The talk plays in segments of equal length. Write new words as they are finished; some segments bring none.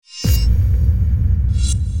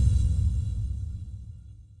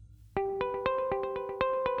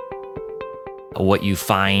what you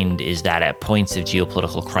find is that at points of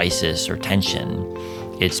geopolitical crisis or tension,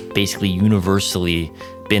 it's basically universally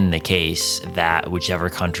been the case that whichever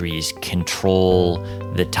countries control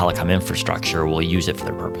the telecom infrastructure will use it for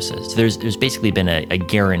their purposes. So there's basically been a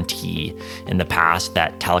guarantee in the past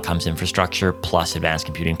that telecoms infrastructure plus advanced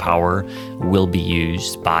computing power will be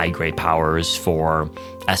used by great powers for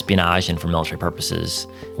espionage and for military purposes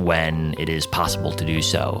when it is possible to do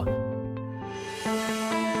so.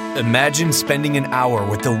 Imagine spending an hour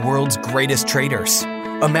with the world's greatest traders.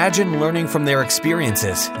 Imagine learning from their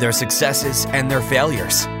experiences, their successes, and their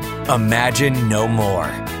failures. Imagine no more.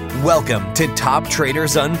 Welcome to Top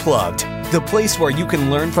Traders Unplugged, the place where you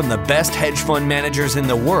can learn from the best hedge fund managers in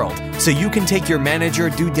the world so you can take your manager,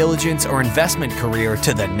 due diligence, or investment career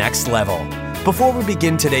to the next level. Before we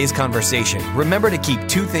begin today's conversation, remember to keep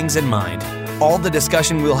two things in mind. All the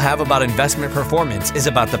discussion we'll have about investment performance is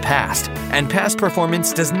about the past, and past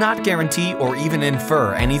performance does not guarantee or even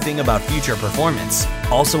infer anything about future performance.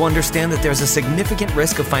 Also understand that there's a significant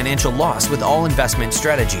risk of financial loss with all investment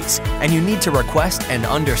strategies, and you need to request and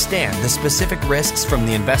understand the specific risks from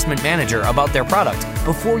the investment manager about their product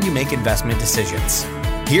before you make investment decisions.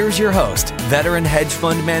 Here's your host, veteran hedge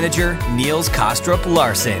fund manager Niels Kostrup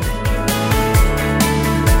Larsen.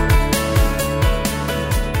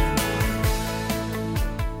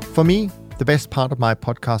 For me, the best part of my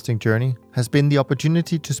podcasting journey has been the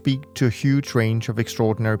opportunity to speak to a huge range of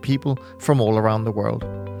extraordinary people from all around the world.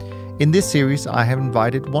 In this series, I have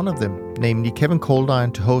invited one of them, namely Kevin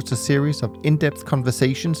Coldiron, to host a series of in-depth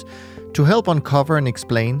conversations to help uncover and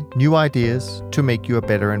explain new ideas to make you a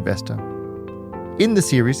better investor. In the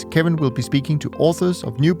series, Kevin will be speaking to authors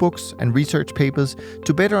of new books and research papers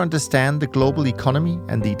to better understand the global economy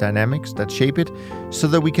and the dynamics that shape it, so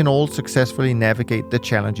that we can all successfully navigate the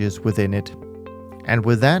challenges within it. And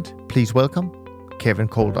with that, please welcome Kevin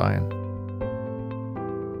Coldiron.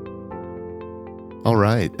 All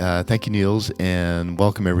right. Thank you, Niels, and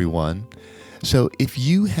welcome everyone. So if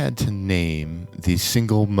you had to name the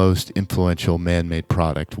single most influential man-made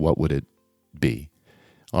product, what would it be?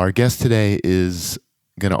 Our guest today is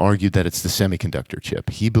going to argue that it's the semiconductor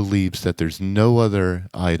chip. He believes that there's no other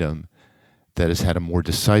item that has had a more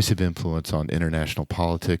decisive influence on international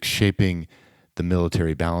politics, shaping the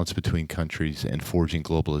military balance between countries and forging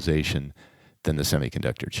globalization than the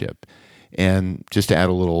semiconductor chip. And just to add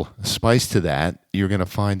a little spice to that, you're going to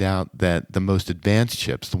find out that the most advanced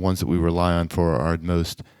chips, the ones that we rely on for our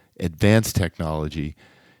most advanced technology,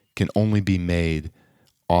 can only be made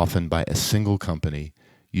often by a single company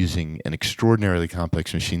using an extraordinarily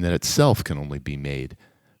complex machine that itself can only be made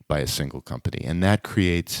by a single company. And that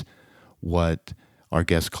creates what our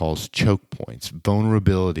guest calls choke points,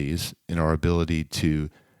 vulnerabilities in our ability to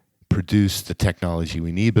produce the technology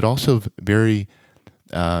we need, but also very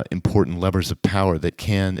important levers of power that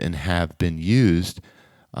can and have been used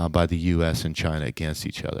by the U.S. and China against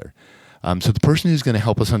each other. So the person who's going to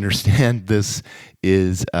help us understand this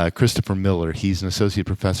is Christopher Miller. He's an associate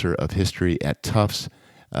professor of history at Tufts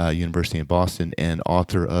University in Boston and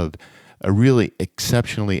author of a really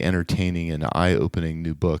exceptionally entertaining and eye-opening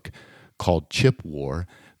new book called Chip War,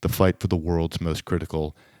 The Fight for the World's Most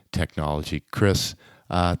Critical Technology. Chris,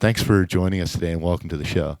 thanks for joining us today and welcome to the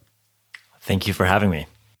show. Thank you for having me.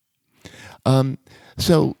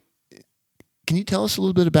 So can you tell us a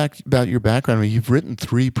little bit about your background? I mean, you've written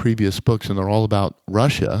 3 previous books and they're all about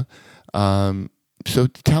Russia. So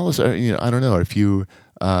tell us, I don't know, if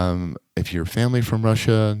you're family from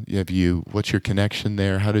Russia, what's your connection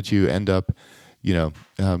there? How did you end up,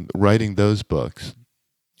 writing those books?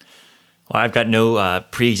 Well, I've got no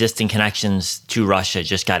pre-existing connections to Russia,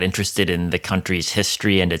 just got interested in the country's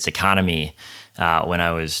history and its economy when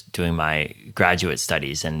I was doing my graduate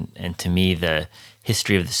studies. And to me, the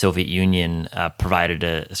history of the Soviet Union provided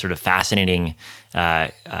a sort of fascinating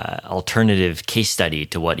alternative case study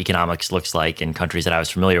to what economics looks like in countries that I was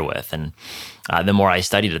familiar with. And the more I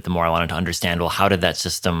studied it, the more I wanted to understand, well, how did that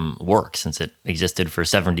system work, since it existed for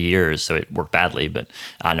 70 years? So it worked badly, but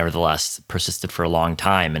nevertheless persisted for a long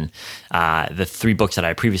time. And the 3 books that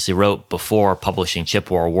I previously wrote before publishing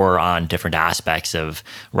Chip War were on different aspects of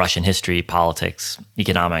Russian history, politics,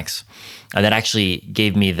 economics. And that actually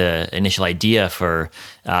gave me the initial idea for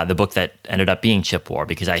the book that ended up being Chip War,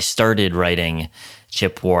 because I started writing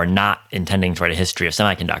Chip War not intending to write a history of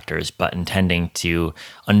semiconductors, but intending to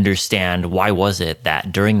understand why was it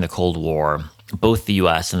that during the Cold War, both the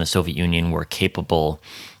US and the Soviet Union were capable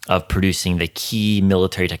of producing the key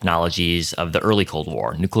military technologies of the early Cold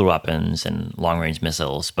War, nuclear weapons and long-range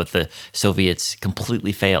missiles, but the Soviets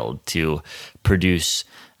completely failed to produce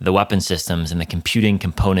the weapon systems and the computing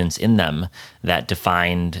components in them that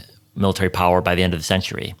defined military power by the end of the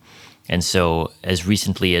century. And so as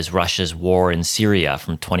recently as Russia's war in Syria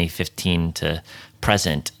from 2015 to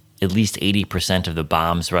present, at least 80% of the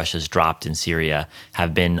bombs Russia's dropped in Syria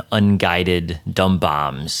have been unguided dumb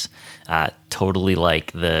bombs, totally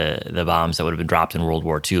like the bombs that would have been dropped in World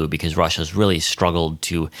War II, because Russia's really struggled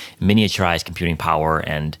to miniaturize computing power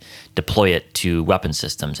and deploy it to weapon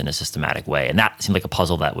systems in a systematic way. And that seemed like a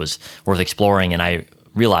puzzle that was worth exploring. And I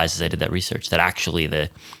realized as I did that research that actually the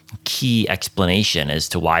key explanation as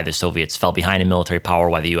to why the Soviets fell behind in military power,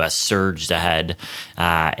 why the U.S. surged ahead,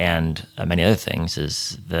 and many other things,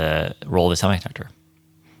 is the role of the semiconductor.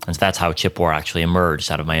 And so that's how chip war actually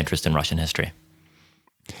emerged out of my interest in Russian history.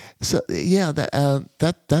 So yeah,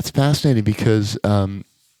 that's fascinating because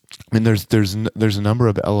there's a number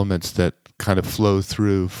of elements that kind of flow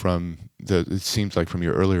through from it seems like from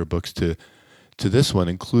your earlier books to this one,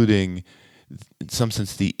 including in some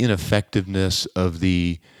sense the ineffectiveness of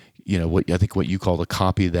the what you call the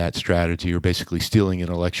copy that strategy, or basically stealing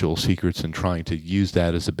intellectual secrets and trying to use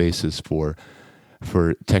that as a basis for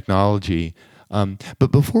technology.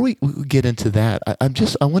 But before we get into that,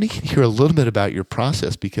 I want to hear a little bit about your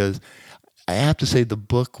process, because I have to say the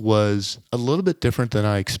book was a little bit different than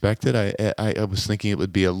I expected. I was thinking it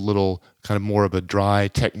would be a little kind of more of a dry,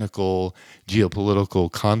 technical,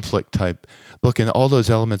 geopolitical conflict type book, and all those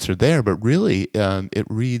elements are there. But really, it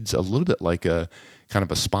reads a little bit like a kind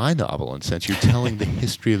of a spy novel, in a sense. You're telling the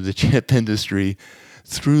history of the chip industry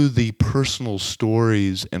through the personal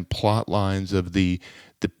stories and plot lines of the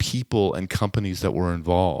people and companies that were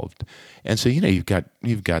involved. And so, you've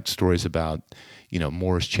got stories about,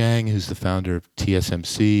 Morris Chang, who's the founder of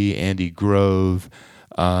TSMC, Andy Grove,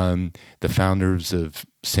 the founders of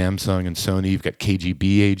Samsung and Sony. You've got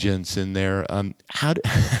KGB agents in there.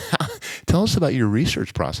 Tell us about your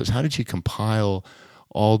research process. How did you compile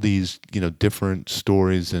all these, different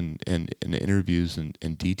stories and interviews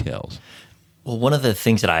and details? Well, one of the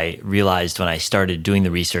things that I realized when I started doing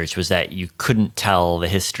the research was that you couldn't tell the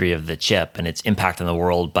history of the chip and its impact on the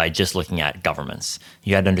world by just looking at governments.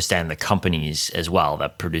 You had to understand the companies as well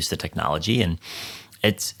that produce the technology. And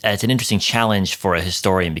it's an interesting challenge for a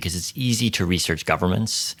historian, because it's easy to research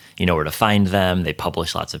governments. You know where to find them. They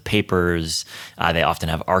publish lots of papers. They often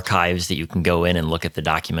have archives that you can go in and look at the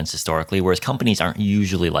documents historically, whereas companies aren't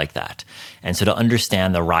usually like that. And so to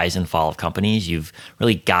understand the rise and fall of companies, you've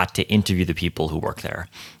really got to interview the people who work there.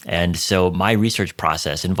 And so my research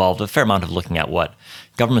process involved a fair amount of looking at what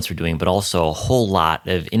governments were doing, but also a whole lot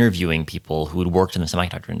of interviewing people who had worked in the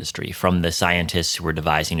semiconductor industry, from the scientists who were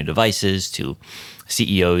devising new devices to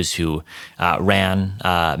CEOs who ran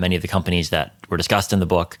many of the companies that were discussed in the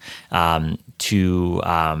book, to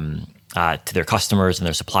their customers and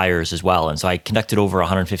their suppliers as well. And so I conducted over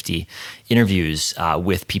 150 interviews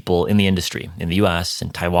with people in the industry in the US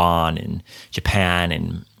and Taiwan and Japan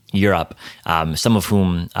and Europe, some of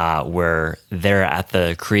whom were there at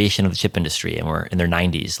the creation of the chip industry and were in their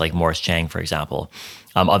 90s, like Morris Chang, for example.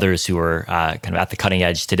 Others who are kind of at the cutting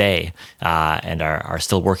edge today and are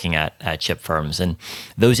still working at chip firms. And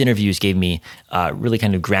those interviews gave me really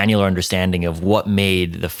kind of granular understanding of what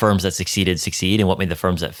made the firms that succeeded succeed and what made the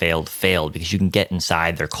firms that failed, because you can get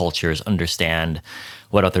inside their cultures, understand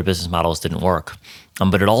what other business models didn't work.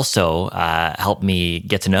 But it also helped me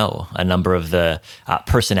get to know a number of the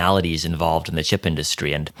personalities involved in the chip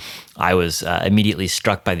industry. And I was immediately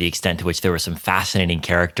struck by the extent to which there were some fascinating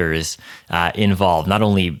characters involved, not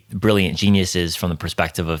only brilliant geniuses from the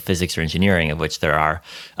perspective of physics or engineering, of which there are,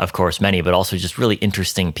 of course, many, but also just really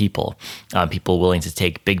interesting people, people willing to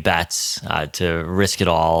take big bets, to risk it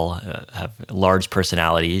all, have large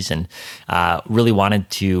personalities, and really wanted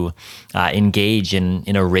to engage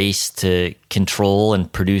in a race to control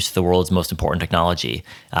and produce the world's most important technology.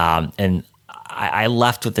 And I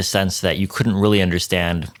left with the sense that you couldn't really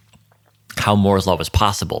understand how Moore's law was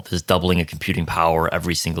possible, this doubling of computing power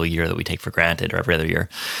every single year that we take for granted, or every other year.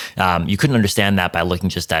 You couldn't understand that by looking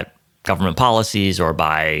just at government policies or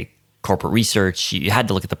by corporate research. You had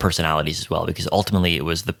to look at the personalities as well, because ultimately it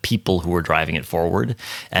was the people who were driving it forward,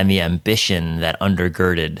 and the ambition that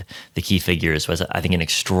undergirded the key figures was, I think, an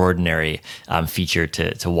extraordinary feature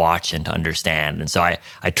to watch and to understand. And so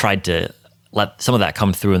I tried to let some of that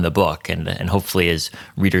come through in the book, and hopefully as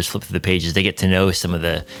readers flip through the pages, they get to know some of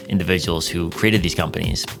the individuals who created these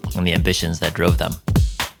companies and the ambitions that drove them.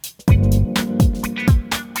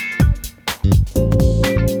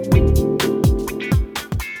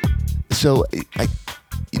 So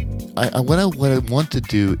what I want to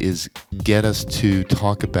do is get us to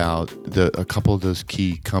talk about a couple of those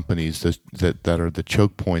key companies that are the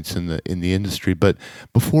choke points in the industry. But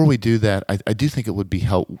before we do that, I do think it would be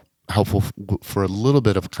helpful for a little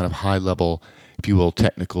bit of kind of high level, if you will,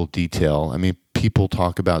 technical detail. I mean, people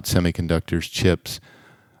talk about semiconductors, chips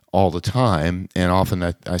all the time, and often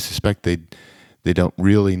I suspect they don't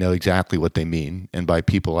really know exactly what they mean. And by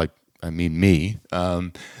people, I mean me.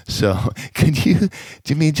 So could you,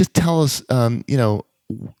 do you mean just tell us,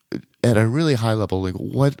 at a really high level, like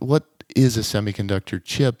what is a semiconductor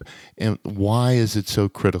chip and why is it so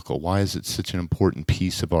critical? Why is it such an important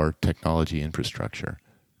piece of our technology infrastructure?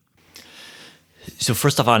 So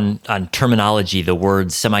first off, on terminology, the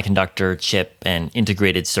words semiconductor, chip, and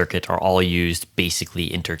integrated circuit are all used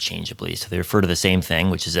basically interchangeably. So they refer to the same thing,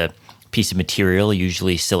 which is a piece of material,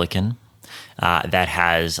 usually silicon, that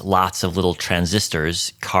has lots of little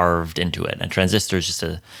transistors carved into it. And transistor is just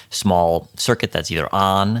a small circuit that's either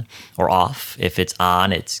on or off. If it's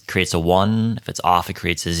on, it creates a 1. If it's off, it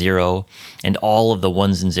creates a 0. And all of the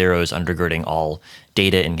ones and zeros undergirding all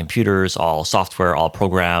data in computers, all software, all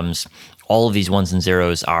programs, all of these ones and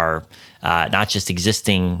zeros are not just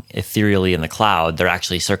existing ethereally in the cloud, they're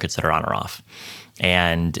actually circuits that are on or off.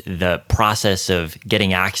 And the process of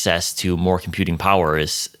getting access to more computing power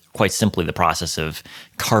is quite simply the process of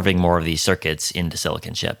carving more of these circuits into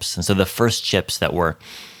silicon chips. And so the first chips that were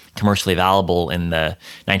commercially available in the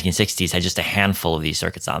 1960s had just a handful of these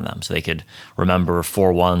circuits on them. So they could remember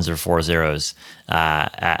 4 ones or 4 zeros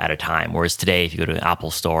at a time. Whereas today, if you go to an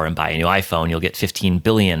Apple store and buy a new iPhone, you'll get 15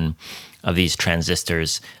 billion of these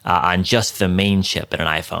transistors on just the main chip in an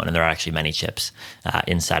iPhone. And there are actually many chips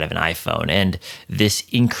inside of an iPhone. And this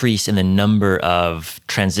increase in the number of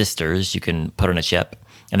transistors you can put on a chip,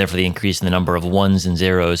 and therefore the increase in the number of ones and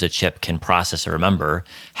zeros a chip can process or remember,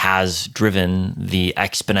 has driven the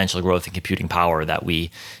exponential growth in computing power that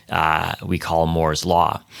we call Moore's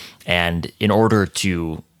law. And in order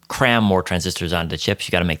to cram more transistors onto the chips,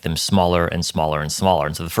 you got to make them smaller and smaller and smaller.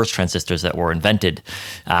 And so the first transistors that were invented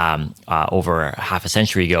over half a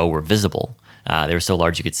century ago were visible. They were so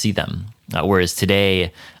large you could see them. Whereas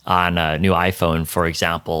today, on a new iPhone, for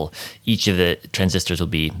example, each of the transistors will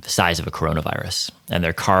be the size of a coronavirus. And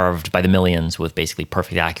they're carved by the millions with basically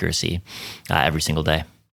perfect accuracy every single day.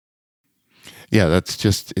 Yeah, that's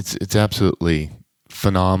just, it's absolutely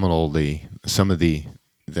phenomenal, some of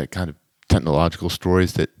that kind of technological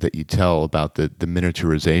stories that you tell about the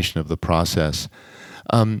miniaturization of the process.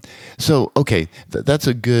 So, okay, that's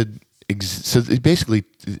a good, so basically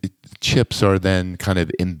chips are then kind of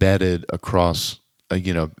embedded across,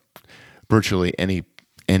 virtually any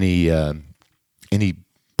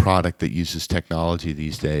product that uses technology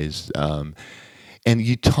these days. And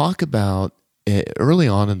you talk about early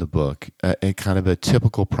on in the book a kind of a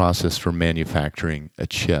typical process for manufacturing a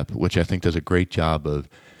chip, which I think does a great job of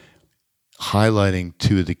highlighting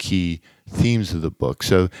two of the key themes of the book.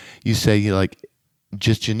 So you say,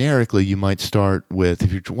 just generically, you might start with,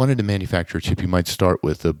 if you wanted to manufacture a chip, you might start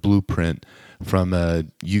with a blueprint from a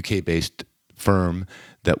UK-based firm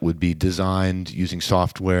that would be designed using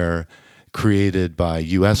software created by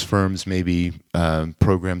US firms, maybe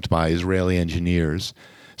programmed by Israeli engineers.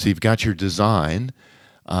 So you've got your design,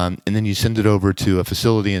 and then you send it over to a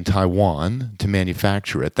facility in Taiwan to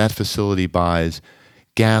manufacture it. That facility buys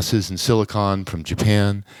gases and silicon from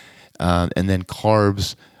Japan, and then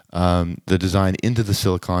carves the design into the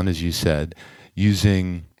silicon, as you said,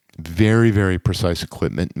 using very, very precise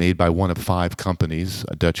equipment made by one of 5 companies,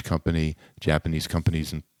 a Dutch company, Japanese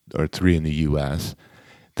companies, or 3 in the US.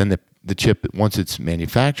 Then the chip, once it's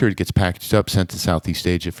manufactured, gets packaged up, sent to Southeast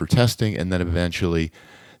Asia for testing, and then eventually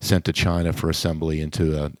sent to China for assembly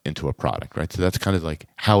into a product, right? So that's kind of like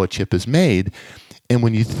how a chip is made. And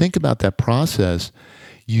when you think about that process,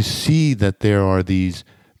 you see that there are these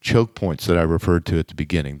choke points that I referred to at the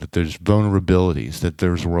beginning, that there's vulnerabilities, that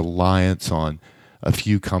there's reliance on a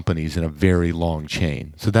few companies in a very long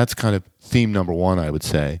chain. So that's kind of theme number 1, I would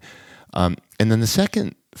say. And then the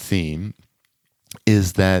second theme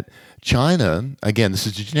is that China, again, this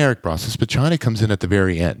is a generic process, but China comes in at the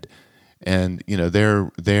very end. And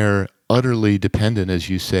they're utterly dependent, as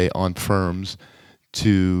you say, on firms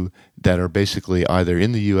that are basically either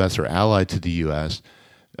in the U.S. or allied to the U.S.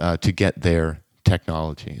 To get their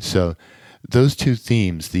technology. So those two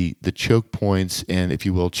themes, the choke points and, if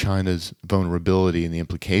you will, China's vulnerability and the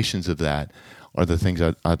implications of that, are the things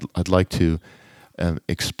I'd like to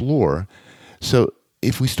explore. So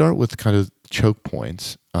if we start with kind of choke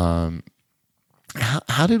points,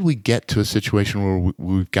 how did we get to a situation where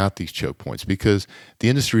we've got these choke points? Because the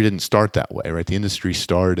industry didn't start that way, right? The industry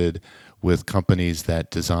started with companies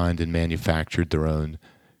that designed and manufactured their own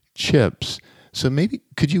chips. So maybe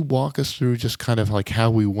could you walk us through just kind of like how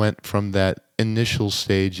we went from that initial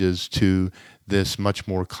stages to this much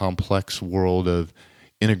more complex world of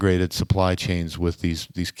integrated supply chains with these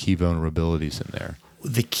key vulnerabilities in there?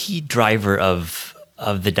 The key driver of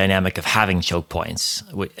the dynamic of having choke points,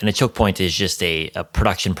 and a choke point is just a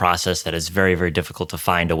production process that is very, very difficult to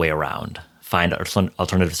find a way around, find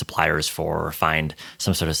alternative suppliers for, or find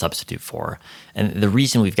some sort of substitute for. And the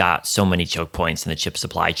reason we've got so many choke points in the chip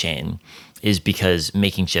supply chain is because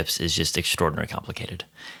making chips is just extraordinarily complicated.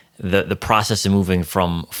 The process of moving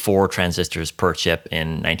from 4 transistors per chip in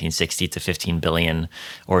 1960 to 15 billion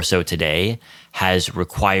or so today has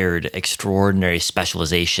required extraordinary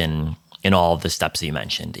specialization in all of the steps that you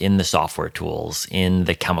mentioned, in the software tools, in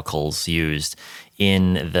the chemicals used,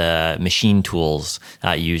 in the machine tools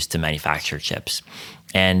used to manufacture chips.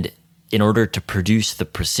 And in order to produce the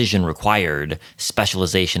precision required,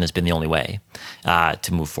 specialization has been the only way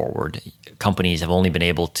to move forward. Companies have only been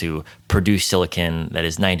able to produce silicon that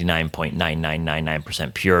is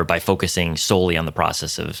 99.9999% pure by focusing solely on the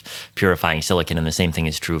process of purifying silicon, and the same thing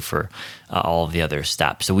is true for all of the other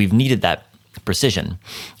steps. So we've needed that precision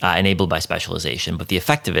enabled by specialization, but the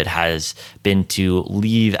effect of it has been to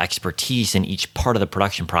leave expertise in each part of the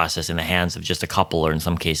production process in the hands of just a couple, or in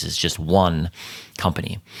some cases just one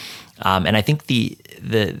company. And I think the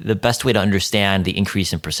best way to understand the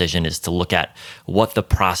increase in precision is to look at what the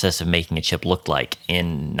process of making a chip looked like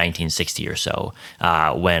in 1960 or so,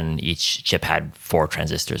 when each chip had 4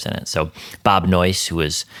 transistors in it. So Bob Noyce, who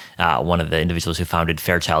was one of the individuals who founded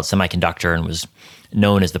Fairchild Semiconductor and was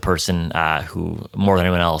known as the person who, more than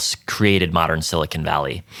anyone else, created modern Silicon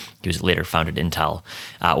Valley. He was later founded Intel.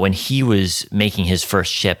 When he was making his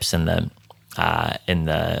first chips right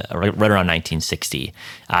around 1960,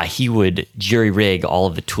 he would jury-rig all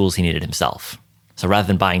of the tools he needed himself. So rather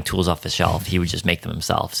than buying tools off the shelf, he would just make them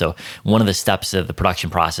himself. So one of the steps of the production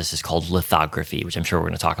process is called lithography, which I'm sure we're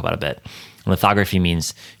going to talk about a bit. Lithography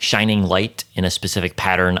means shining light in a specific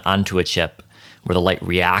pattern onto a chip where the light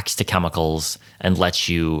reacts to chemicals and lets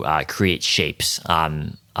you create shapes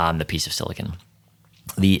on the piece of silicon.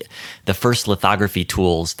 The first lithography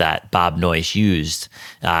tools that Bob Noyce used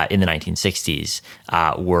in the 1960s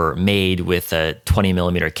were made with a 20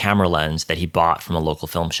 millimeter camera lens that he bought from a local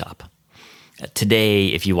film shop. Today,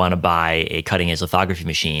 if you want to buy a cutting-edge lithography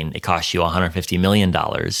machine, it costs you $150 million.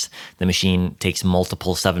 The machine takes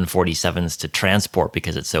multiple 747s to transport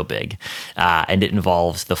because it's so big, and it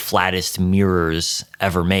involves the flattest mirrors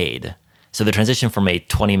ever made. So the transition from a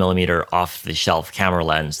 20 millimeter off-the-shelf camera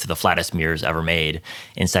lens to the flattest mirrors ever made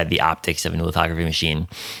inside the optics of a new lithography machine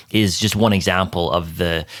is just one example of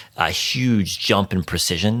the huge jump in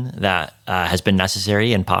precision that has been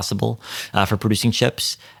necessary and possible for producing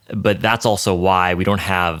chips. But that's also why we don't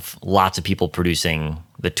have lots of people producing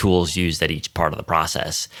the tools used at each part of the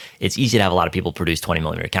process. It's easy to have a lot of people produce 20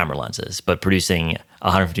 millimeter camera lenses, but producing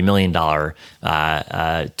a $150 million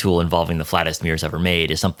tool involving the flattest mirrors ever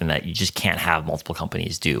made is something that you just can't have multiple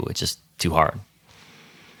companies do. It's just too hard.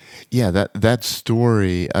 Yeah, that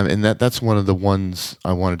story, and that's one of the ones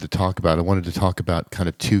I wanted to talk about. I wanted to talk about kind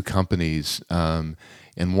of 2 companies, and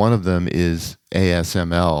one of them is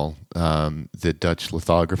ASML, the Dutch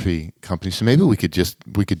lithography company. So maybe we could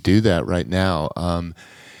do that right now.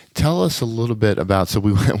 Tell us a little bit about. So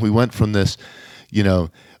we went from this,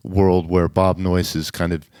 world where Bob Noyce is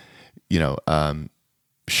kind of,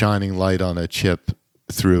 shining light on a chip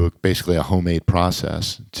through basically a homemade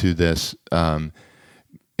process to this.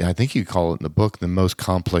 I think you call it in the book the most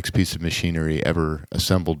complex piece of machinery ever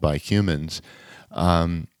assembled by humans.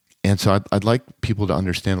 And so I'd like people to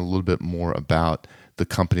understand a little bit more about the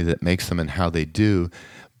company that makes them and how they do.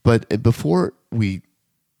 But before we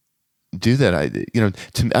do that, I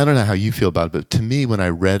don't know how you feel about it, but to me, when I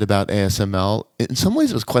read about ASML, in some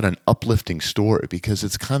ways it was quite an uplifting story because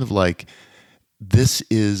it's kind of like this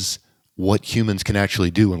is what humans can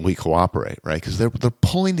actually do when we cooperate, right? Because they're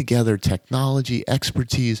pulling together technology,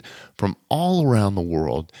 expertise from all around the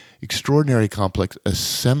world, extraordinary complex,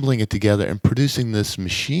 assembling it together and producing this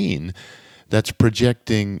machine that's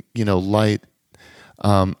projecting, light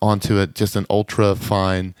onto it, just an ultra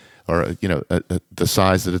fine, or the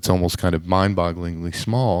size that it's almost kind of mind-bogglingly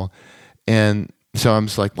small. And so I'm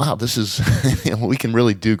just like, wow, this is we can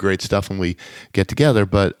really do great stuff when we get together.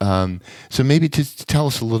 But so maybe just tell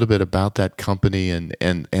us a little bit about that company and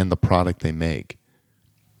the product they make.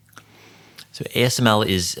 So ASML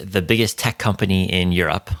is the biggest tech company in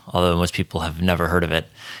Europe, although most people have never heard of it.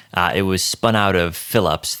 It was spun out of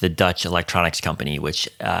Philips, the Dutch electronics company, which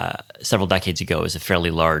several decades ago was a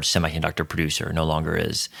fairly large semiconductor producer, no longer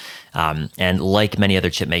is. And like many other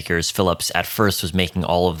chip makers, Philips at first was making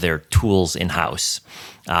all of their tools in-house,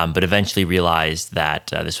 but eventually realized that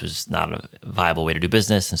this was not a viable way to do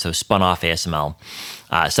business, and so spun off ASML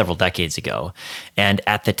several decades ago. And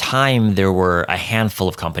at the time, there were a handful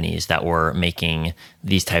of companies that were making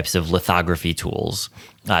these types of lithography tools.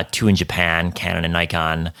 2 in Japan, Canon and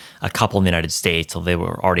Nikon, a couple in the United States, although they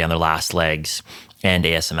were already on their last legs, and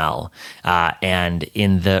ASML. And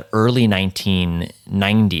in the early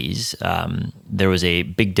 1990s, there was a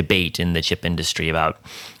big debate in the chip industry about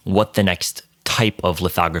what the next type of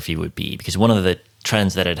lithography would be. Because one of the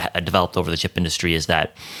trends that had developed over the chip industry is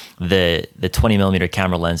that the 20 millimeter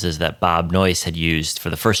camera lenses that Bob Noyce had used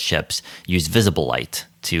for the first chips used visible light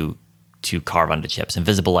to carve onto chips. And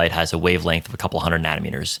visible light has a wavelength of a couple hundred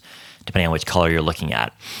nanometers, depending on which color you're looking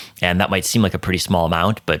at. And that might seem like a pretty small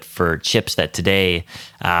amount, but for chips that today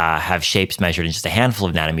have shapes measured in just a handful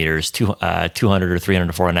of nanometers, 200 or 300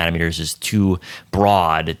 or 400 nanometers is too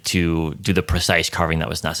broad to do the precise carving that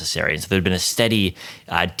was necessary. And so there had been a steady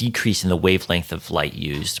decrease in the wavelength of light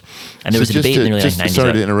used. And there was a debate in the early 1990s.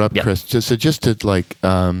 Sorry to interrupt, Chris. Just to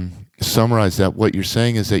summarize that, what you're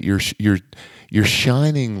saying is that you're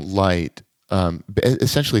shining light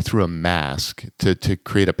essentially through a mask to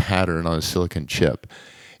create a pattern on a silicon chip.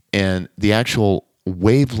 And the actual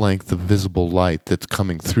wavelength of visible light that's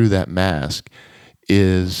coming through that mask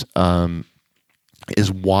is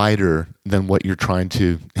wider than what you're trying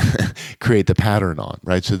to create the pattern on,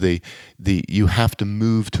 right? So you have to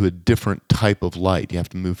move to a different type of light. You have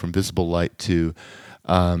to move from visible light to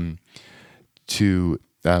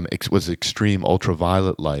was extreme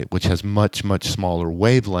ultraviolet light, which has much, much smaller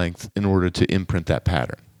wavelength in order to imprint that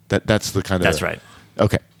pattern. That's the kind of... That's right.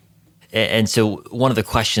 Okay. And so one of the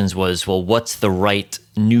questions was, well, what's the right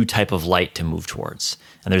new type of light to move towards?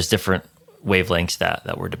 And there's different wavelengths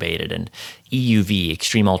that were debated. And EUV,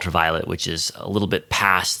 extreme ultraviolet, which is a little bit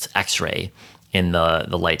past X-ray in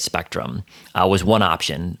the light spectrum, was one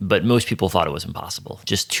option, but most people thought it was impossible.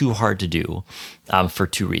 Just too hard to do for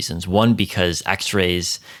 2 reasons. One, because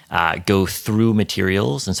X-rays go through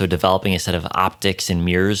materials, and so developing a set of optics and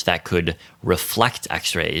mirrors that could reflect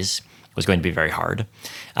X-rays was going to be very hard.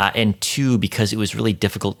 And 2, because it was really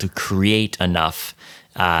difficult to create enough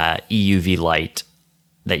EUV light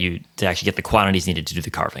to actually get the quantities needed to do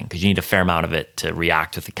the carving, because you need a fair amount of it to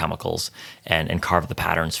react with the chemicals and carve the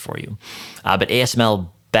patterns for you. But ASML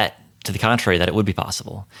bet to the contrary that it would be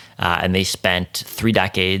possible. And they spent 3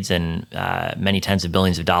 decades and many tens of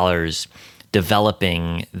billions of dollars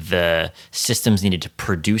developing the systems needed to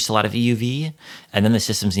produce a lot of EUV, and then the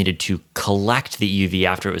systems needed to collect the EUV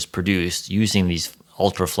after it was produced using these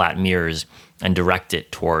ultra-flat mirrors and direct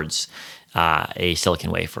it towards a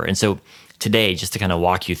silicon wafer. And so today, just to kind of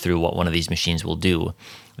walk you through what one of these machines will do,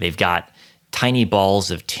 they've got tiny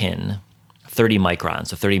balls of tin, 30 microns,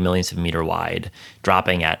 so 30 millionths of a meter wide,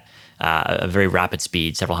 dropping at a very rapid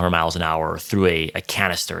speed, several hundred miles an hour, through a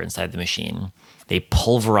canister inside the machine. They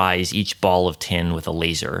pulverize each ball of tin with a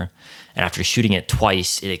laser, and after shooting it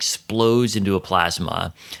twice, it explodes into a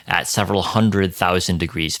plasma at several 100,000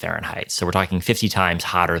 degrees Fahrenheit. So we're talking 50 times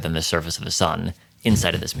hotter than the surface of the sun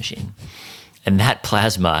inside of this machine. And that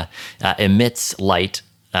plasma emits light,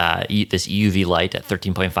 this EUV light at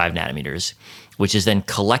 13.5 nanometers, which is then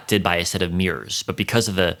collected by a set of mirrors. But because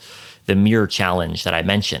of the mirror challenge that I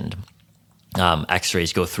mentioned,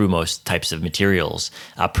 X-rays go through most types of materials.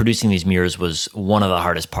 Producing these mirrors was one of the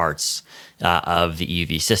hardest parts of the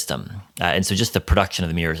EUV system. And so just the production of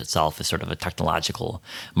the mirrors itself is sort of a technological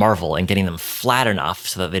marvel, and getting them flat enough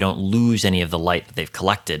so that they don't lose any of the light that they've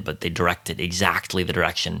collected, but they direct it exactly the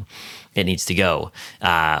direction it needs to go,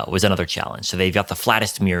 was another challenge. So they've got the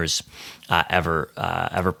flattest mirrors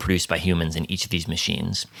ever produced by humans in each of these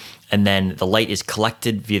machines. And then the light is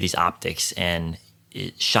collected via these optics, and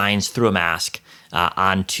it shines through a mask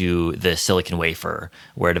onto the silicon wafer,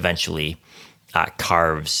 where it eventually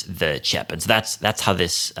carves the chip. And so that's how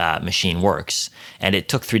this machine works. And it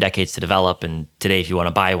took 3 decades to develop. And today, if you want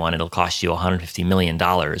to buy one, it'll cost you $150 million,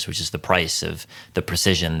 which is the price of the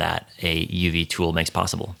precision that a UV tool makes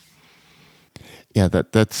possible. Yeah,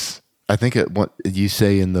 that's. I think what you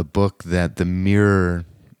say in the book, that the mirror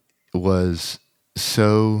was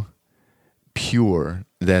so pure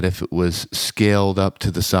that if it was scaled up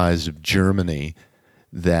to the size of Germany,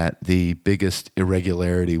 that the biggest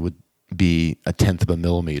irregularity would be 1/10 of a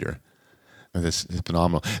millimeter. And this is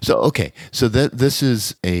phenomenal. So this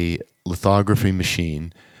is a lithography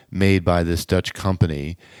machine made by this Dutch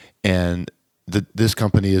company, and this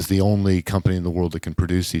company is the only company in the world that can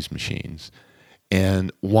produce these machines.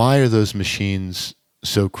 And why are those machines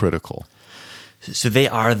so critical? So they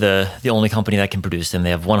are the only company that can produce them. They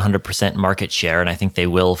have 100% market share, and I think they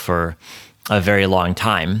will for a very long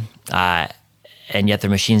time. And yet their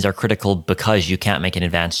machines are critical because you can't make an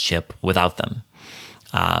advanced chip without them.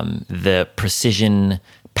 The precision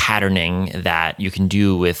patterning that you can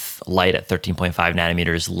do with light at 13.5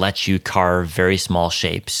 nanometers lets you carve very small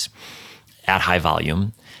shapes at high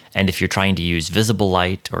volume. And if you're trying to use visible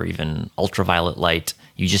light or even ultraviolet light,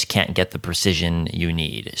 you just can't get the precision you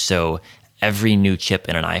need. So every new chip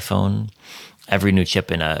in an iPhone, every new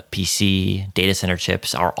chip in a PC, data center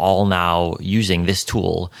chips are all now using this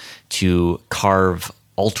tool to carve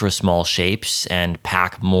ultra small shapes and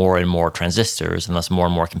pack more and more transistors and thus more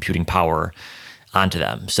and more computing power onto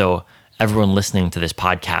them. So everyone listening to this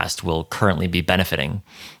podcast will currently be benefiting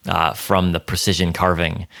from the precision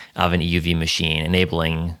carving of an EUV machine,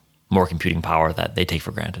 enabling more computing power that they take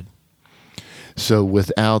for granted. So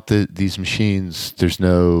without these machines, there's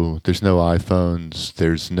no iPhones,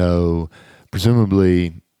 there's no,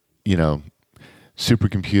 presumably,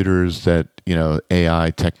 supercomputers that,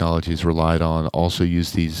 AI technologies relied on also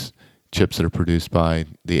use these chips that are produced by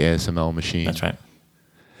the ASML machine. That's right.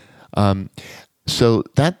 So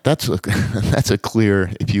that's a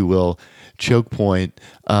clear, if you will, choke point.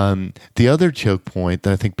 The other choke point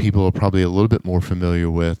that I think people are probably a little bit more familiar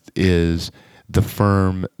with is the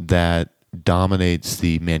firm that dominates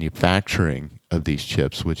the manufacturing of these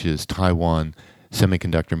chips, which is Taiwan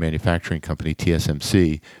Semiconductor Manufacturing Company,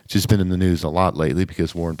 TSMC, which has been in the news a lot lately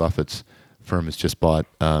because Warren Buffett's firm has just bought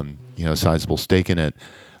a sizable stake in it.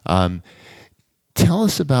 Tell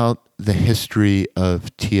us about the history of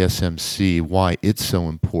TSMC, why it's so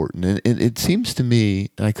important. And it seems to me,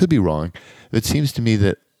 and I could be wrong, it seems to me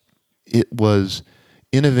that it was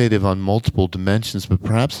innovative on multiple dimensions, but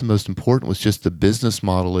perhaps the most important was just the business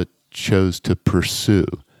model it chose to pursue.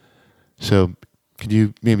 So could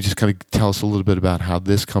you maybe just kind of tell us a little bit about how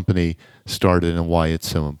this company started and why it's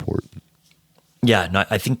so important? Yeah, no,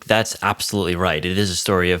 I think that's absolutely right. It is a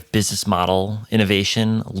story of business model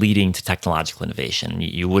innovation leading to technological innovation.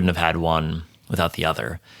 You wouldn't have had one without the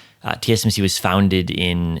other. TSMC was founded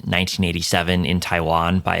in 1987 in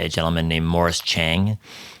Taiwan by a gentleman named Morris Chang,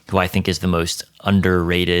 who I think is the most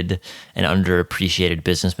underrated and underappreciated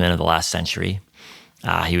businessman of the last century.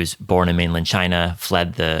 He was born in mainland China,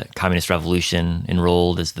 fled the Communist Revolution,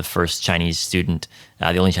 enrolled as the first Chinese student,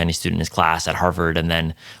 the only Chinese student in his class at Harvard, and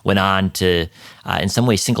then went on to, in some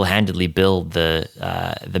ways, single-handedly build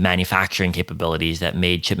the manufacturing capabilities that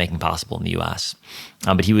made chip making possible in the U.S.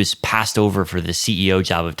 But he was passed over for the CEO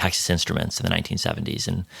job of Texas Instruments in the 1970s,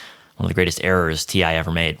 and one of the greatest errors TI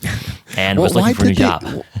ever made, and was looking for a new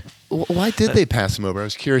job. Why did they pass him over? I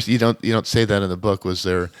was curious. You don't say that in the book. Was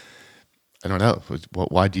there? I don't know.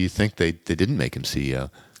 Why do you think they didn't make him CEO?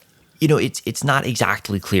 It's not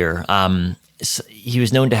exactly clear. He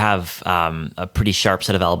was known to have a pretty sharp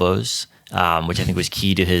set of elbows, which I think was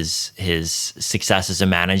key to his success as a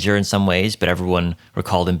manager in some ways. But everyone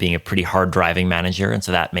recalled him being a pretty hard driving manager, and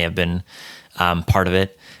so that may have been part of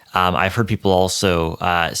it. I've heard people also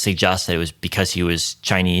suggest that it was because he was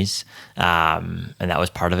Chinese, and that was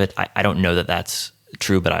part of it. I don't know that that's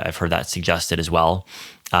true, but I've heard that suggested as well.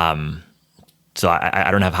 So I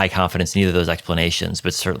don't have high confidence in either of those explanations,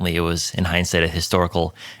 but certainly it was, in hindsight, a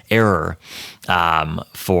historical error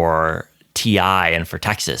for TI and for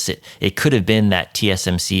Texas. It could have been that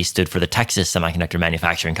TSMC stood for the Texas Semiconductor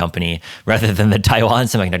Manufacturing Company rather than the Taiwan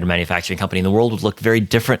Semiconductor Manufacturing Company. And the world would look very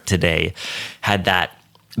different today had that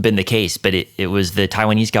been the case. But it was the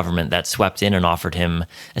Taiwanese government that swept in and offered him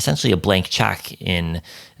essentially a blank check in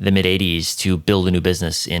the mid-'80s to build a new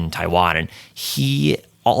business in Taiwan. And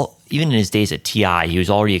even in his days at TI, he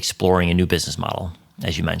was already exploring a new business model,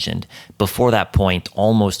 as you mentioned. Before that point,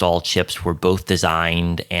 almost all chips were both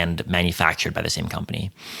designed and manufactured by the same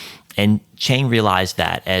company. And Chang realized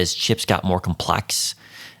that as chips got more complex,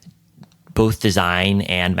 both design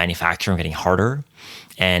and manufacturing were getting harder,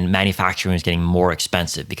 and manufacturing was getting more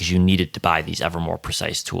expensive because you needed to buy these ever more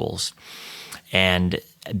precise tools. And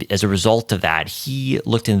as a result of that, he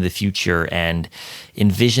looked into the future and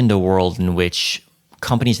envisioned a world in which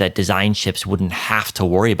companies that design chips wouldn't have to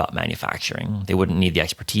worry about manufacturing. They wouldn't need the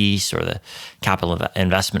expertise or the capital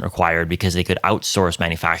investment required because they could outsource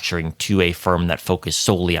manufacturing to a firm that focused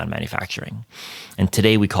solely on manufacturing. And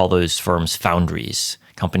today we call those firms foundries.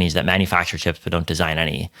 companies that manufacture chips but don't design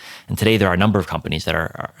any. And today there are a number of companies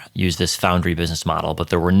that use this foundry business model, but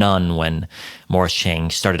there were none when Morris Chang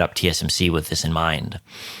started up TSMC with this in mind.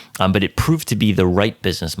 But it proved to be the right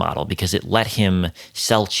business model because it let him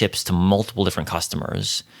sell chips to multiple different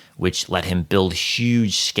customers, which let him build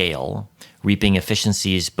huge scale, reaping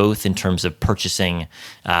efficiencies both in terms of purchasing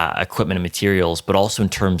equipment and materials, but also in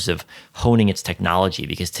terms of honing its technology.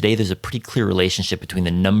 Because today there's a pretty clear relationship between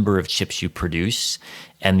the number of chips you produce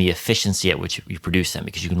and the efficiency at which you produce them,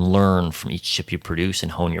 because you can learn from each chip you produce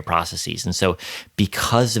and hone your processes. And so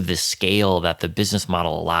because of the scale that the business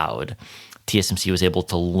model allowed, TSMC was able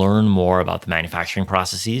to learn more about the manufacturing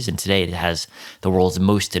processes, and today it has the world's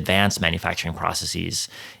most advanced manufacturing processes,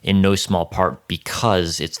 in no small part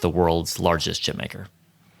because it's the world's largest chip maker.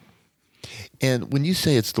 And when you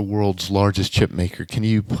say it's the world's largest chip maker, can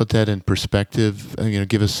you put that in perspective?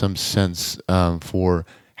 Give us some sense for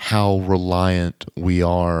how reliant we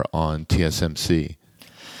are on TSMC.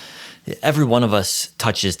 Every one of us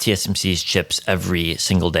touches TSMC's chips every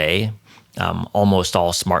single day. Almost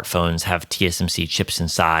all smartphones have TSMC chips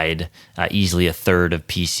inside. Easily a third of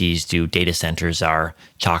PCs do. Data centers are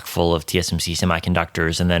chock full of TSMC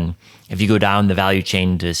semiconductors. And then if you go down the value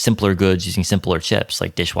chain to simpler goods using simpler chips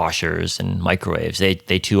like dishwashers and microwaves, they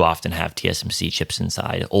too often have TSMC chips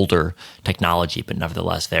inside. Older technology, but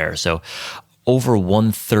nevertheless there. So over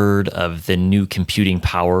 1/3 of the new computing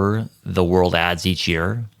power the world adds each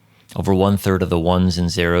year, over 1/3 of the ones and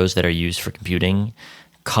zeros that are used for computing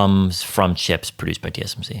comes from chips produced by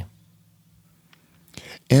TSMC.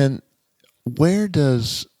 And where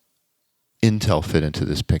does Intel fit into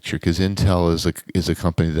this picture? Because Intel is a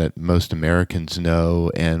company that most Americans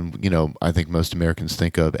know, and I think most Americans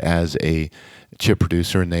think of as a chip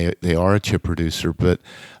producer, and they are a chip producer, but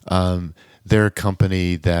they're a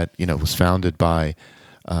company that was founded by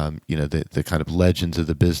the kind of legends of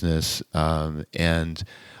the business and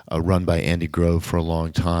run by Andy Grove for a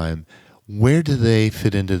long time. Where do they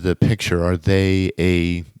fit into the picture? Are they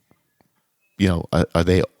are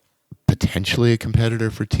they potentially a competitor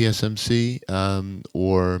for TSMC,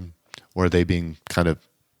 or are they being kind of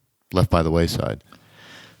left by the wayside?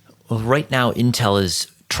 Well, right now, Intel is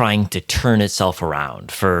trying to turn itself around.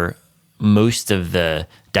 For most of the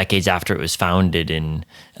decades after it was founded in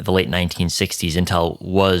the late 1960s, Intel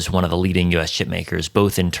was one of the leading U.S. chip makers,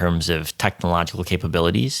 both in terms of technological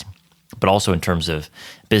capabilities, but also in terms of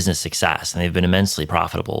business success. And they've been immensely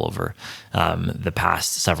profitable over the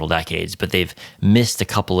past several decades, but they've missed a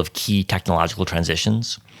couple of key technological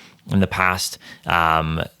transitions in the past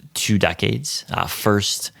 2 decades.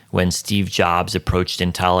 First, when Steve Jobs approached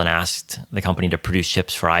Intel and asked the company to produce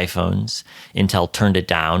chips for iPhones, Intel turned it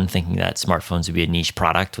down, thinking that smartphones would be a niche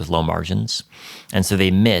product with low margins. And so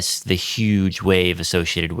they missed the huge wave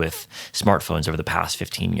associated with smartphones over the past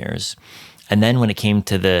 15 years. And then when it came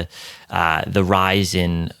to the rise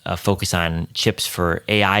in focus on chips for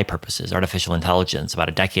AI purposes, artificial intelligence, about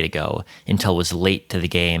a decade ago, Intel was late to the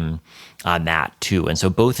game on that too. And so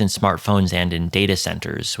both in smartphones and in data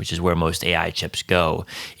centers, which is where most AI chips go,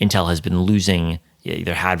 Intel has been losing,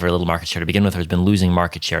 either had very little market share to begin with, or has been losing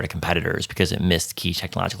market share to competitors because it missed key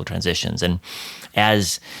technological transitions. And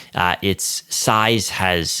as its size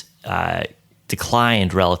has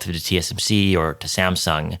declined relative to TSMC or to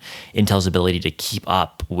Samsung, Intel's ability to keep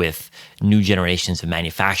up with new generations of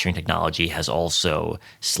manufacturing technology has also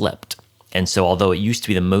slipped. And so although it used to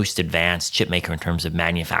be the most advanced chip maker in terms of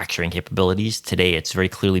manufacturing capabilities, today it's very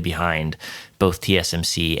clearly behind both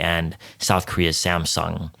TSMC and South Korea's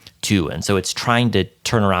Samsung too. And so it's trying to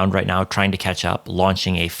turn around right now, trying to catch up,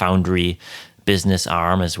 launching a foundry business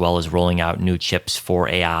arm, as well as rolling out new chips for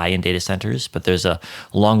AI and data centers. But there's a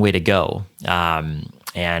long way to go.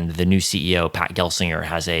 And the new CEO, Pat Gelsinger,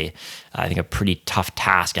 has I think a pretty tough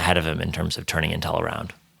task ahead of him in terms of turning Intel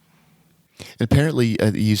around. And apparently,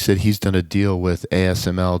 you said he's done a deal with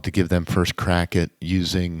ASML to give them first crack at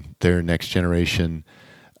using their next generation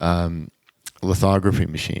lithography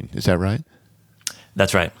machine. Is that right?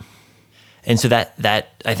 That's right. And so that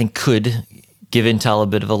I think could give Intel a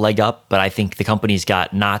bit of a leg up, but I think the company's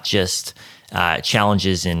got not just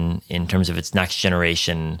challenges in terms of its next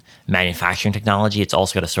generation manufacturing technology, it's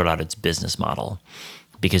also got to sort out its business model.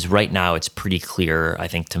 Because right now it's pretty clear, I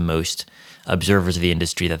think, to most observers of the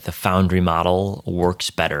industry that the foundry model works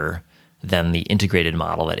better than the integrated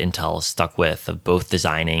model that Intel is stuck with of both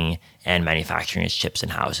designing and manufacturing its chips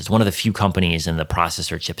in-house. It's one of the few companies in the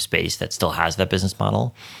processor chip space that still has that business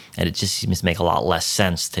model, and it just seems to make a lot less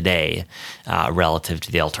sense today relative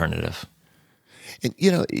to the alternative. And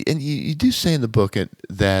you do say in the book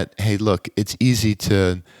that, hey, look, it's easy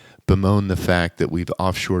to bemoan the fact that we've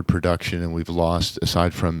offshored production and we've lost,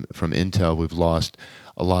 aside from Intel, we've lost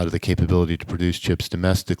a lot of the capability to produce chips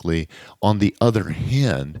domestically. On the other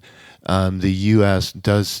hand, the U.S.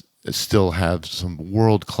 does still have some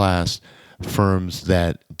world-class firms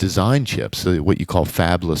that design chips, so what you call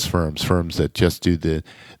fabless firms that just do the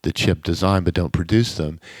chip design but don't produce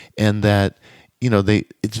them, and that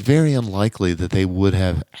it's very unlikely that they would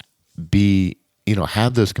have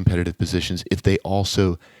those competitive positions if they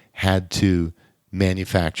also had to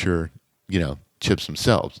manufacture chips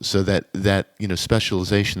themselves. So that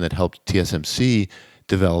specialization that helped TSMC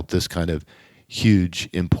develop this kind of huge,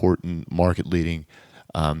 important, market-leading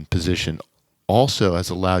position also has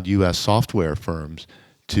allowed U.S. software firms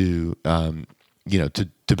to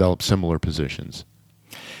develop similar positions.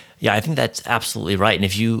 Yeah, I think that's absolutely right. And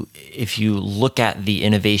if you look at the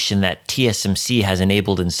innovation that TSMC has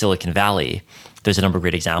enabled in Silicon Valley, there's a number of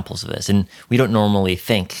great examples of this. And we don't normally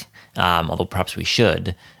think, although perhaps we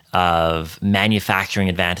should, of manufacturing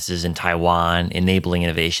advantages in Taiwan enabling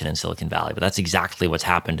innovation in Silicon Valley. But that's exactly what's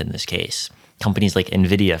happened in this case. Companies like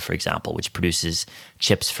NVIDIA, for example, which produces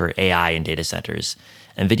chips for AI and data centers.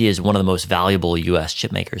 NVIDIA is one of the most valuable U.S.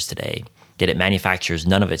 chip makers today, yet it manufactures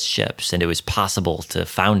none of its chips, and it was possible to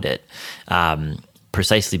found it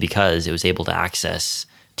precisely because it was able to access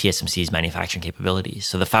TSMC's manufacturing capabilities.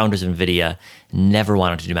 So the founders of NVIDIA never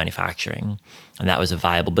wanted to do manufacturing, and that was a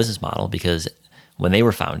viable business model because when they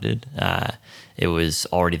were founded, it was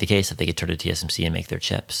already the case that they could turn to TSMC and make their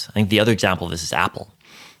chips. I think the other example of this is Apple,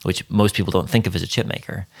 which most people don't think of as a chip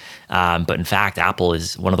maker. But in fact, Apple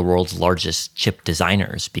is one of the world's largest chip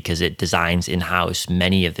designers because it designs in-house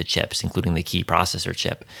many of the chips, including the key processor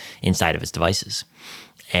chip, inside of its devices.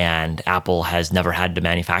 And Apple has never had to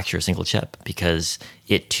manufacture a single chip because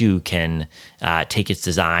it too can take its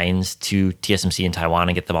designs to TSMC in Taiwan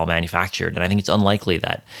and get them all manufactured. And I think it's unlikely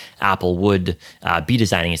that Apple would be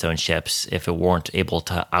designing its own chips if it weren't able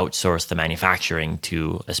to outsource the manufacturing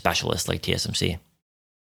to a specialist like TSMC.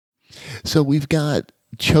 So we've got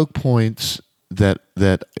choke points that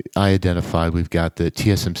I identified. We've got the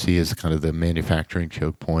TSMC as kind of the manufacturing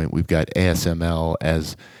choke point. We've got ASML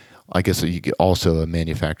as, I guess, also a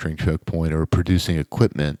manufacturing choke point or producing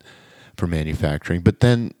equipment for manufacturing. But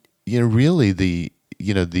then, really the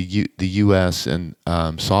U.S. and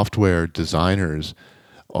software designers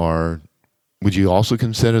are. Would you also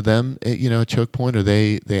consider them, a choke point? Are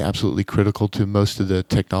they absolutely critical to most of the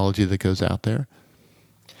technology that goes out there?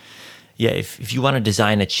 Yeah, if you want to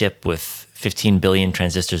design a chip with 15 billion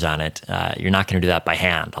transistors on it, you're not going to do that by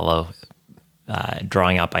hand, although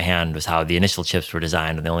drawing out by hand was how the initial chips were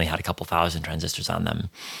designed, and they only had a couple thousand transistors on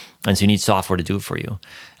them. And so you need software to do it for you.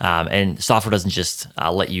 And software doesn't just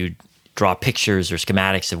let you draw pictures or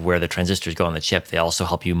schematics of where the transistors go on the chip. They also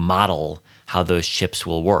help you model how those chips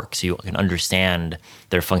will work so you can understand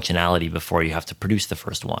their functionality before you have to produce the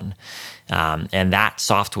first one. And that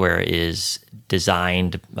software is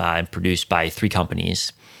designed and produced by 3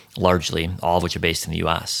 companies, largely, all of which are based in the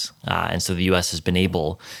U.S. And so the U.S. has been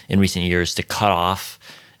able, in recent years, to cut off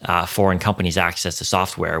foreign companies' access to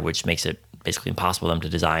software, which makes it basically impossible for them to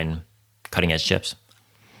design cutting-edge chips.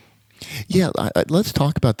 Yeah, let's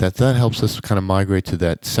talk about that. That helps us kind of migrate to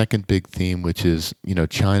that second big theme, which is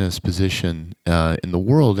China's position in the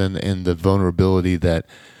world and the vulnerability that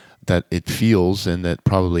it feels and that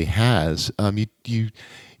probably has.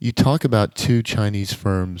 You talk about 2 Chinese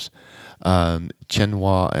firms,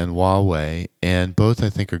 Chenhua and Huawei, and both I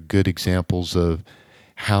think are good examples of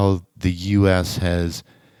how the U.S. has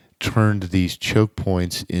turned these choke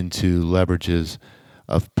points into leverages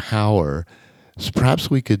of power. So perhaps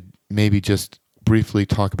we could maybe just briefly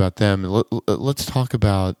talk about them. Let's talk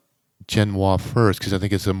about Chenhua first, because I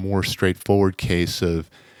think it's a more straightforward case of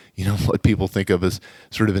what people think of as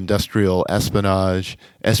sort of industrial espionage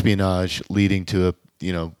leading to a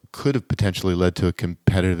could have potentially led to a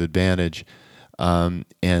competitive advantage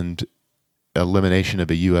and elimination of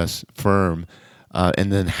a U.S. firm,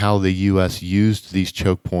 and then how the U.S. used these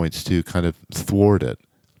choke points to kind of thwart it.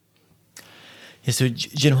 Yeah, so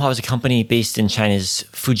Jinhua was a company based in China's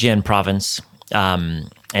Fujian province, and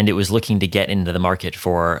it was looking to get into the market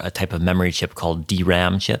for a type of memory chip called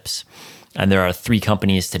DRAM chips. And there are 3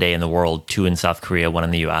 companies today in the world, 2 in South Korea, 1 in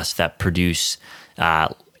the U.S., that produce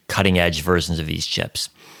cutting-edge versions of these chips.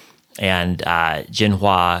 And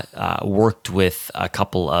Jinhua worked with a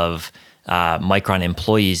couple of Micron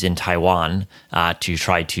employees in Taiwan to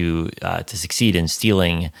try to succeed in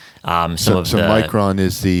stealing some of the. So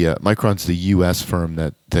Micron's the U.S. firm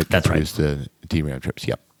that produced the DRAM chips.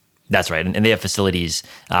 Yep. That's right. And they have facilities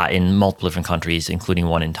in multiple different countries, including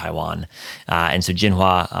one in Taiwan. And so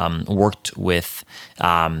Jinhua worked with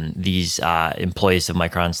these employees of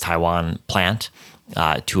Micron's Taiwan plant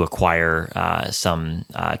to acquire some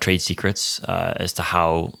trade secrets as to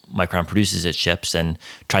how Micron produces its chips, and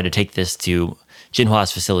tried to take this to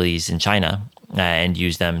Jinhua's facilities in China and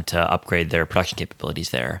use them to upgrade their production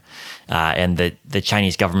capabilities there. And the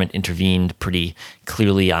Chinese government intervened pretty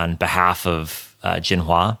clearly on behalf of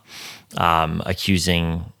Jinhua,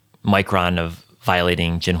 accusing Micron of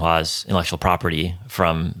violating Jinhua's intellectual property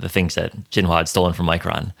from the things that Jinhua had stolen from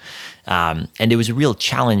Micron. And it was a real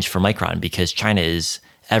challenge for Micron because China is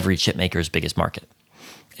every chip maker's biggest market.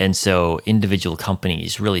 And so individual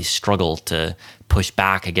companies really struggle to push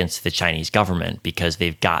back against the Chinese government because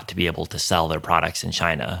they've got to be able to sell their products in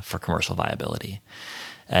China for commercial viability.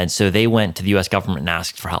 And so they went to the US government and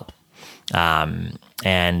asked for help.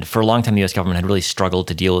 And for a long time, the U.S. government had really struggled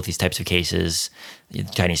to deal with these types of cases. The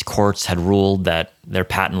Chinese courts had ruled that their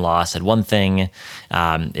patent law said one thing.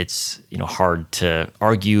 It's hard to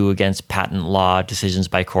argue against patent law decisions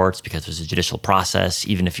by courts because there's a judicial process.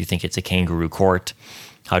 Even if you think it's a kangaroo court,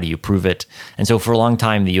 how do you prove it? And so for a long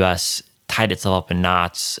time, the U.S. tied itself up in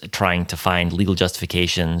knots trying to find legal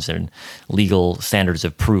justifications and legal standards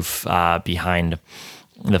of proof behind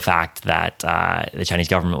the fact that the Chinese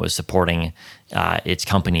government was supporting its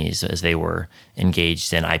companies as they were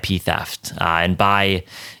engaged in IP theft. And by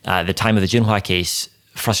the time of the Jinhua case,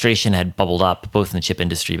 frustration had bubbled up both in the chip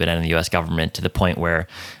industry but in the U.S. government to the point where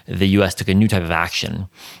the U.S. took a new type of action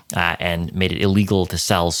and made it illegal to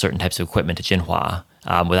sell certain types of equipment to Jinhua,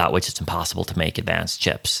 without which it's impossible to make advanced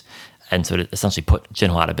chips. And so it essentially put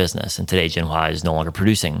Jinhua out of business. And today Jinhua is no longer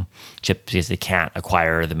producing chips because they can't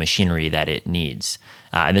acquire the machinery that it needs.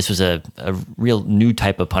 And this was a real new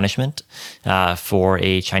type of punishment for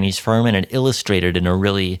a Chinese firm, and it illustrated in a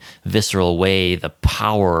really visceral way the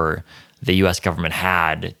power the U.S. government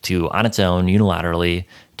had to, on its own, unilaterally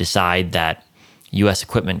decide that U.S.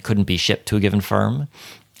 equipment couldn't be shipped to a given firm.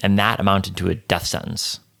 And that amounted to a death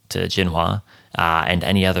sentence to Jinhua and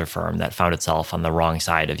any other firm that found itself on the wrong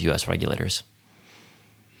side of U.S. regulators.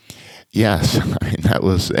 Yes, I mean,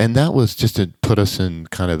 that was just to put us in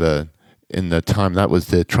kind of in the time, that was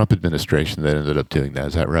the Trump administration that ended up doing that.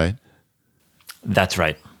 Is that right? That's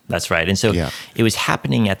right. That's right. And so It was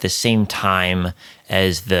happening at the same time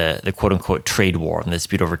as the quote unquote trade war and the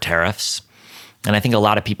dispute over tariffs. And I think a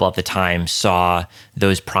lot of people at the time saw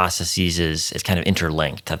those processes as kind of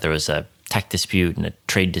interlinked, that there was a tech dispute and a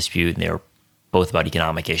trade dispute, and they were both about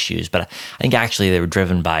economic issues. But I think actually they were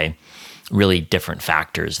driven by really different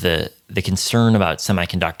factors. The concern about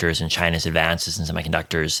semiconductors and China's advances in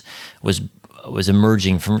semiconductors was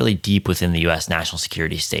emerging from really deep within the U.S. national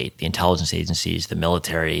security state. The intelligence agencies, the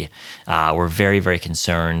military were very, very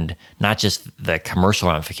concerned, not just the commercial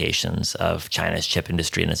ramifications of China's chip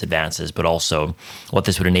industry and its advances, but also what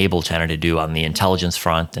this would enable China to do on the intelligence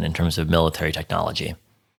front and in terms of military technology.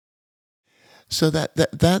 So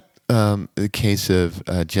the case of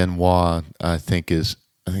Jinhua, I think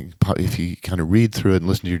if you kind of read through it and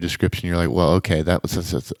listen to your description, you're like, well, okay, that's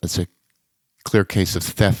a clear case of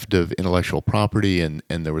theft of intellectual property, and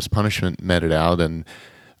there was punishment meted out, and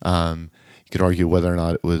you could argue whether or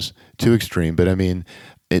not it was too extreme, but I mean,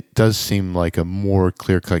 it does seem like a more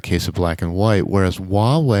clear-cut case of black and white, whereas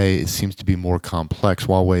Huawei seems to be more complex.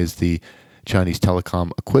 Huawei is the Chinese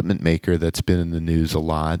telecom equipment maker that's been in the news a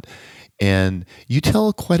lot. And you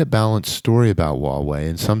tell quite a balanced story about Huawei.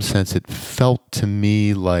 In some sense, it felt to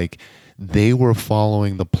me like they were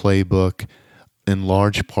following the playbook in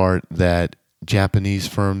large part that Japanese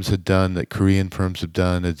firms had done, that Korean firms have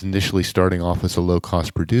done. It's initially starting off as a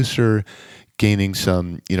low-cost producer, gaining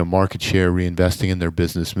some market share, reinvesting in their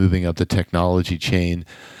business, moving up the technology chain.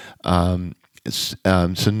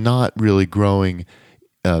 So not really growing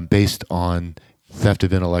based on theft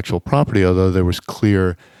of intellectual property, although there was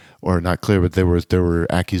clear, or not clear, but there were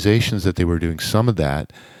accusations that they were doing some of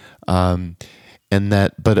that,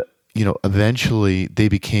 but eventually they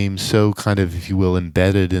became so kind of, if you will,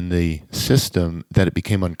 embedded in the system that it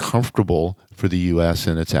became uncomfortable for the U.S.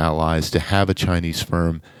 and its allies to have a Chinese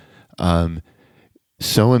firm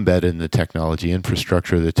so embedded in the technology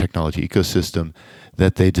infrastructure, the technology ecosystem,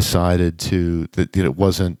 that they decided that it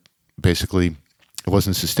wasn't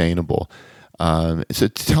sustainable. So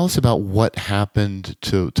tell us about what happened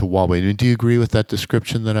to Huawei. I mean, do you agree with that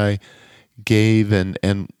description that I gave, and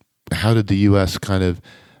how did the U.S. kind of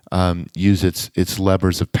use its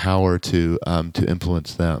levers of power to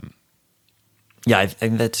influence them? Yeah, I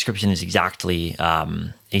think that description is exactly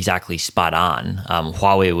spot on.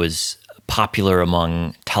 Huawei was popular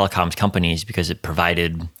among telecoms companies because it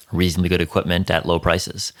provided reasonably good equipment at low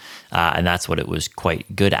prices. And that's what it was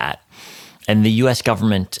quite good at. And the US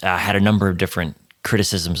government had a number of different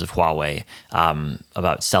criticisms of Huawei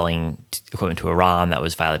about selling equipment to Iran that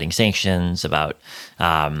was violating sanctions, about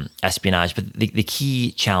espionage. But the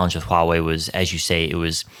key challenge with Huawei was, as you say, it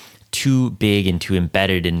was too big and too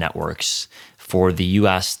embedded in networks for the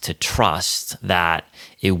US to trust that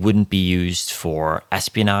it wouldn't be used for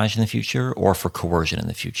espionage in the future or for coercion in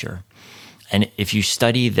the future. And if you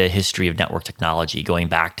study the history of network technology going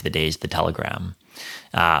back to the days of the telegram,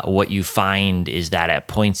 what you find is that at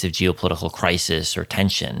points of geopolitical crisis or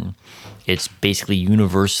tension, it's basically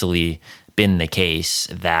universally been the case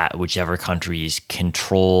that whichever countries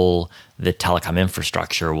control the telecom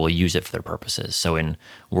infrastructure will use it for their purposes. So in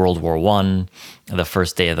World War I, the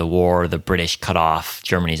first day of the war, the British cut off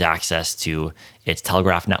Germany's access to its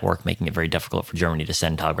telegraph network, making it very difficult for Germany to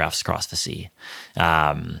send telegraphs across the sea.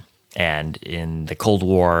 And in the Cold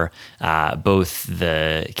War, both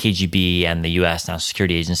the KGB and the U.S. National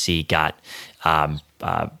Security Agency got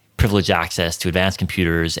privileged access to advanced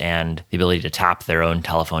computers and the ability to tap their own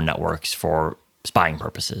telephone networks for spying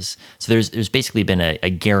purposes. So there's basically been a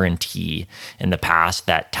guarantee in the past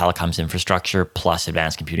that telecoms infrastructure plus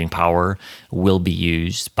advanced computing power will be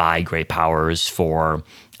used by great powers for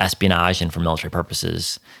espionage and for military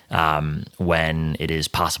purposes when it is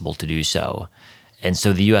possible to do so. And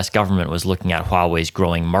so the US government was looking at Huawei's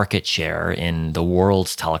growing market share in the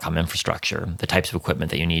world's telecom infrastructure, the types of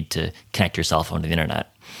equipment that you need to connect your cell phone to the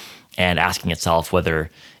internet, and asking itself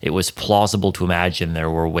whether it was plausible to imagine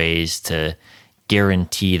there were ways to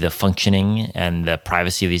guarantee the functioning and the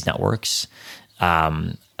privacy of these networks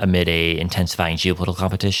amid a intensifying geopolitical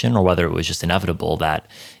competition, or whether it was just inevitable that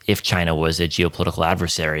if China was a geopolitical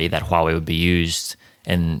adversary, that Huawei would be used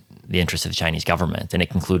in the interest of the Chinese government. And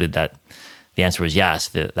it concluded that the answer was yes,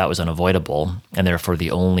 that was unavoidable, and therefore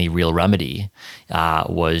the only real remedy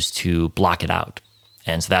was to block it out.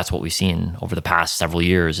 And so that's what we've seen over the past several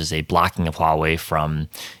years is a blocking of Huawei from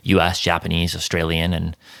US, Japanese, Australian,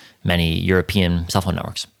 and many European cell phone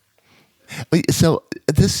networks. So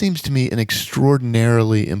this seems to me an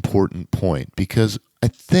extraordinarily important point, because I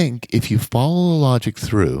think if you follow the logic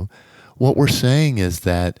through, what we're saying is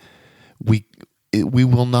that we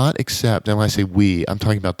will not accept, and when I say we, I'm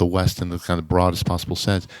talking about the West in the kind of broadest possible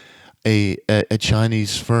sense, a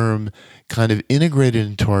Chinese firm kind of integrated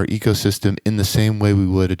into our ecosystem in the same way we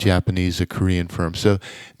would a Japanese, a Korean firm. So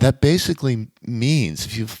that basically means,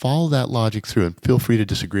 if you follow that logic through, and feel free to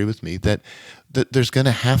disagree with me, that there's going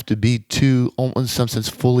to have to be two, in some sense,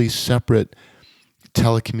 fully separate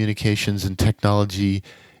telecommunications and technology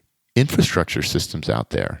infrastructure systems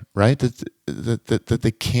out there, right? That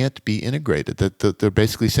they can't be integrated. That they're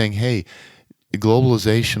basically saying, "Hey,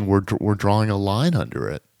 globalization, we're drawing a line under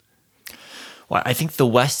it." Well, I think the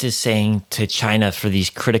West is saying to China for these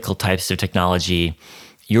critical types of technology,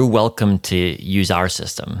 "You're welcome to use our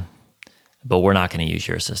system, but we're not going to use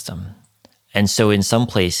your system." And so, in some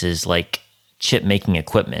places, like chip making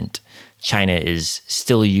equipment, China is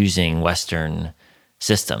still using Western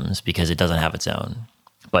systems because it doesn't have its own.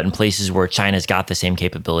 But in places where China's got the same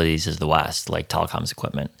capabilities as the West, like telecoms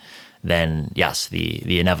equipment, then yes,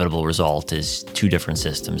 the inevitable result is two different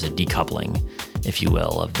systems, a decoupling, if you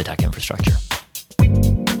will, of the tech infrastructure.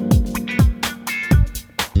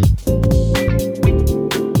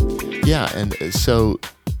 Yeah, and so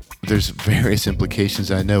there's various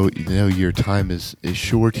implications. I know your time is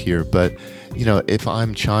short here, but if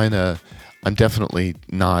I'm China, I'm definitely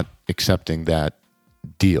not accepting that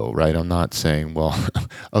deal, right? I'm not saying, well,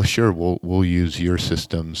 oh sure, we'll use your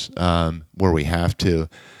systems where we have to.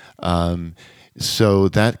 So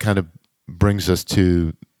that kind of brings us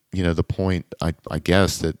to the point, I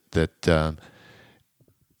guess that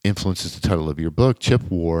influences the title of your book, Chip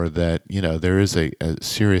War. That there is a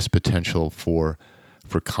serious potential for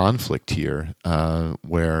conflict here,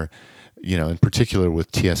 where in particular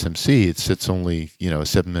with TSMC, it sits only a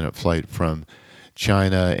 7-minute flight from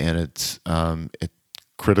China, and it's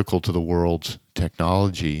critical to the world's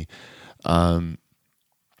technology, and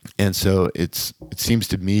so it seems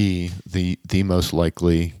to me the most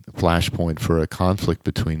likely flashpoint for a conflict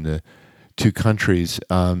between the two countries,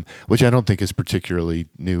 which I don't think is particularly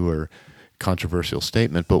new or controversial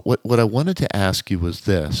statement. But what I wanted to ask you was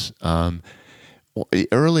this.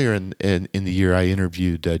 Earlier in the year, I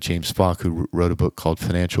interviewed James Falk, who wrote a book called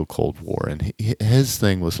Financial Cold War, and his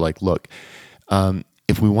thing was like, look,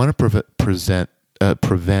 if we want to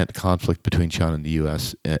prevent conflict between China and the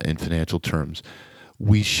U.S. in financial terms,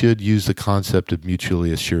 we should use the concept of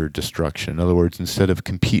mutually assured destruction. In other words, instead of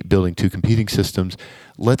building two competing systems,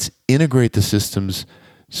 let's integrate the systems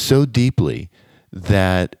so deeply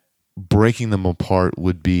that breaking them apart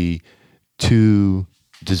would be too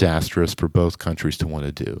disastrous for both countries to want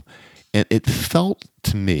to do. And it felt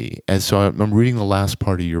to me, as so I'm reading the last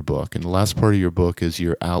part of your book, and the last part of your book is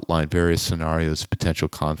you outline various scenarios of potential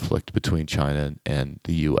conflict between China and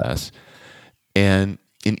the U.S. And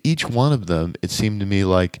in each one of them, it seemed to me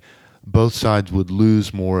like both sides would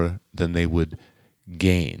lose more than they would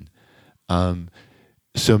gain.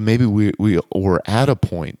 So maybe we're at a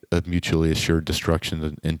point of mutually assured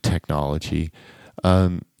destruction in technology.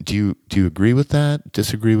 Do you agree with that?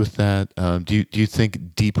 Disagree with that? Do you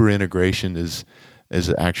think deeper integration is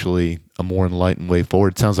actually a more enlightened way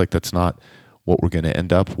forward? It sounds like that's not what we're going to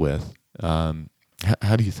end up with.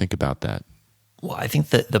 How do you think about that? Well, I think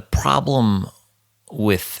that the problem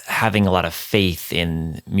with having a lot of faith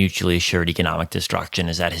in mutually assured economic destruction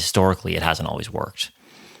is that historically it hasn't always worked.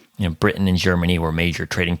 Britain and Germany were major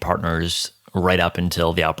trading partners right up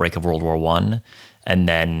until the outbreak of World War I, and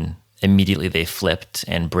then immediately they flipped,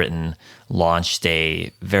 and Britain launched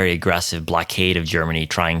a very aggressive blockade of Germany,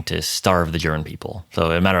 trying to starve the German people.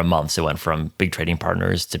 So in a matter of months, it went from big trading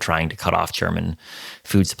partners to trying to cut off German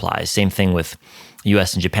food supplies. Same thing with the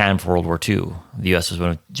U.S. and Japan for World War II. The U.S. was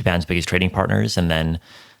one of Japan's biggest trading partners, and then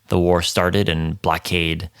the war started and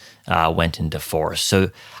blockade went into force.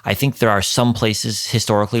 So I think there are some places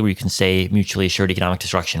historically where you can say mutually assured economic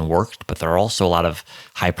destruction worked, but there are also a lot of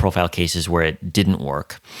high-profile cases where it didn't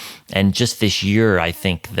work. And just this year, I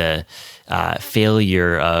think the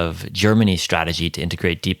failure of Germany's strategy to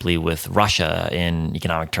integrate deeply with Russia in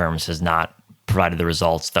economic terms has not provided the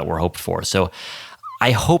results that were hoped for. So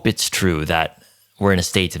I hope it's true that we're in a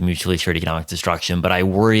state of mutually assured economic destruction, but I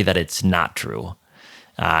worry that it's not true.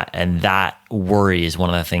 And that worry is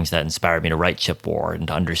one of the things that inspired me to write Chip War and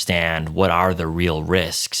to understand what are the real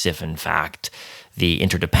risks if, in fact, the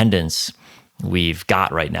interdependence we've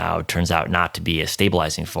got right now turns out not to be a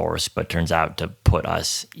stabilizing force, but turns out to put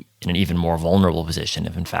us in an even more vulnerable position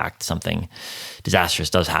if, in fact, something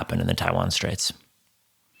disastrous does happen in the Taiwan Straits.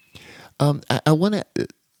 I want to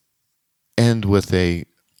end with I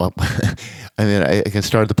can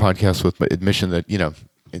start the podcast with my admission that,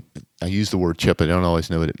 I use the word chip. I don't always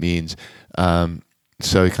know what it means.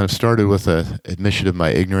 So I kind of started with an admission of my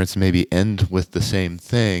ignorance, maybe end with the same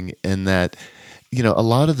thing, in that, a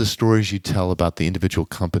lot of the stories you tell about the individual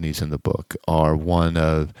companies in the book are one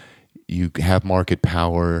of you have market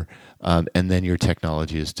power, and then your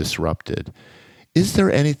technology is disrupted. Is there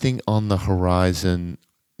anything on the horizon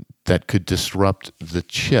that could disrupt the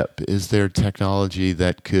chip? Is there technology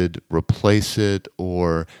that could replace it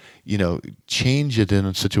or change it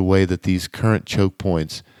in such a way that these current choke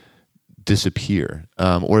points disappear?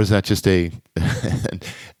 Or is that just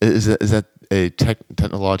is that a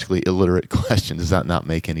technologically illiterate question? Does that not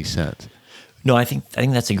make any sense? No, I think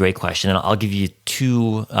that's a great question, and I'll give you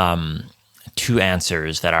two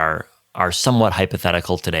answers that are somewhat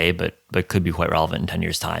hypothetical today, but could be quite relevant in 10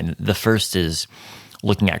 years' time. The first is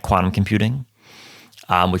looking at quantum computing,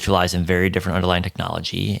 which relies on very different underlying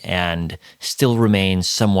technology and still remains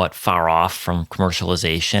somewhat far off from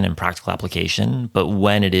commercialization and practical application, but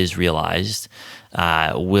when it is realized,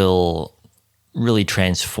 will really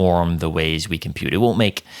transform the ways we compute. It won't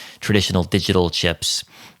make traditional digital chips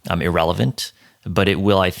irrelevant, but it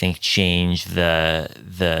will, I think, change the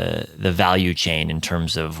value chain in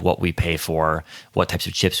terms of what we pay for, what types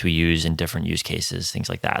of chips we use in different use cases, things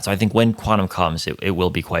like that. So I think when quantum comes, it will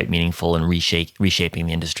be quite meaningful in reshaping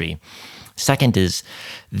the industry. Second is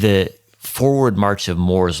the forward march of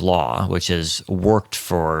Moore's law, which has worked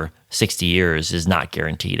for 60 years, is not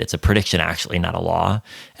guaranteed. It's a prediction, actually, not a law.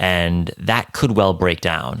 And that could well break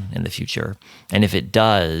down in the future. And if it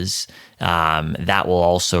does, that will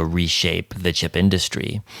also reshape the chip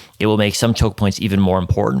industry. It will make some choke points even more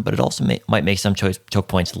important, but it also might make some choke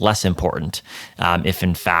points less important. If,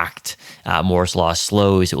 in fact, Moore's law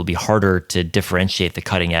slows, it will be harder to differentiate the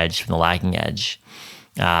cutting edge from the lagging edge.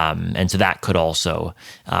 And so that could also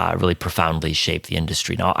really profoundly shape the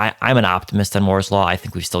industry. Now, I'm an optimist on Moore's law. I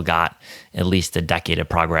think we've still got at least a decade of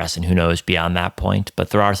progress, and who knows beyond that point. But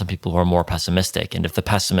there are some people who are more pessimistic. And if the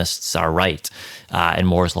pessimists are right and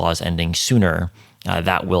Moore's law is ending sooner,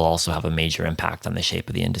 that will also have a major impact on the shape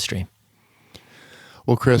of the industry.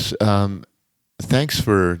 Well, Chris, thanks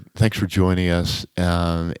for joining us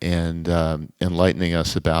and enlightening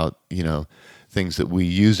us about, things that we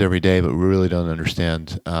use every day, but we really don't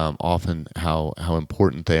understand often how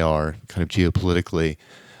important they are kind of geopolitically.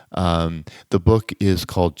 The book is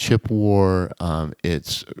called Chip War.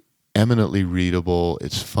 It's eminently readable,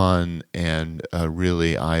 it's fun, and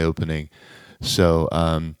really eye-opening. So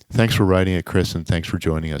thanks for writing it, Chris, and thanks for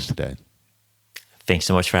joining us today. Thanks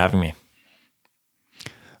so much for having me.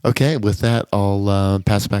 Okay, with that, I'll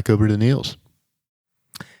pass it back over to Niels.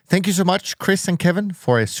 Thank you so much, Chris and Kevin,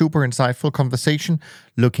 for a super insightful conversation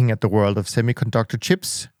looking at the world of semiconductor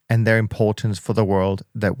chips and their importance for the world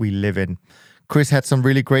that we live in. Chris had some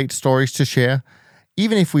really great stories to share,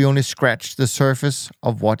 even if we only scratched the surface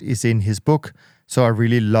of what is in his book, so I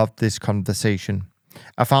really loved this conversation.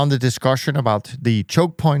 I found the discussion about the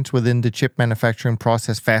choke points within the chip manufacturing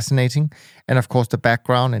process fascinating, and of course the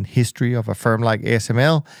background and history of a firm like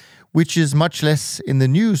ASML, which is much less in the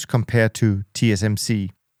news compared to TSMC,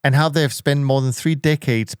 and how they have spent more than 3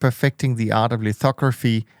 decades perfecting the art of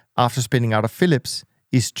lithography after spinning out of Philips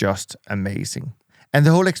is just amazing. And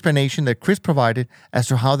the whole explanation that Chris provided as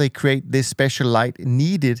to how they create this special light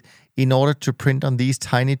needed in order to print on these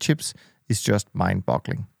tiny chips is just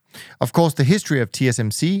mind-boggling. Of course, the history of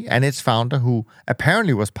TSMC and its founder, who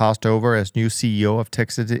apparently was passed over as new CEO of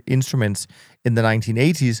Texas Instruments in the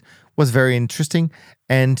 1980s, was very interesting,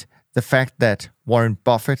 and the fact that Warren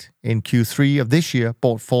Buffett in Q3 of this year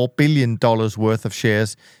bought $4 billion worth of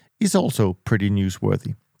shares is also pretty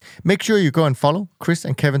newsworthy. Make sure you go and follow Chris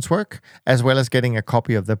and Kevin's work, as well as getting a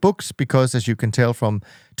copy of their books, because as you can tell from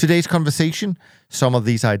today's conversation, some of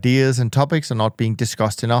these ideas and topics are not being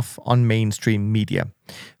discussed enough on mainstream media.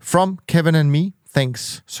 From Kevin and me,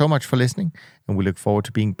 thanks so much for listening, and we look forward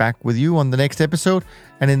to being back with you on the next episode.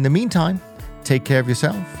 And in the meantime, take care of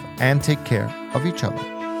yourself and take care of each other.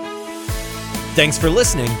 Thanks for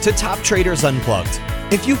listening to Top Traders Unplugged.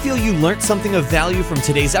 If you feel you learned something of value from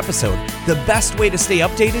today's episode, the best way to stay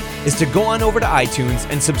updated is to go on over to iTunes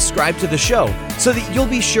and subscribe to the show so that you'll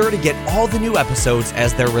be sure to get all the new episodes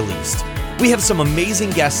as they're released. We have some amazing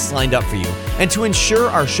guests lined up for you, and to ensure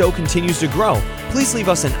our show continues to grow, please leave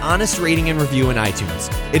us an honest rating and review in iTunes.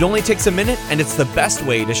 It only takes a minute, and it's the best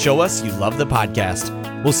way to show us you love the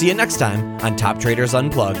podcast. We'll see you next time on Top Traders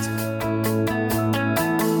Unplugged.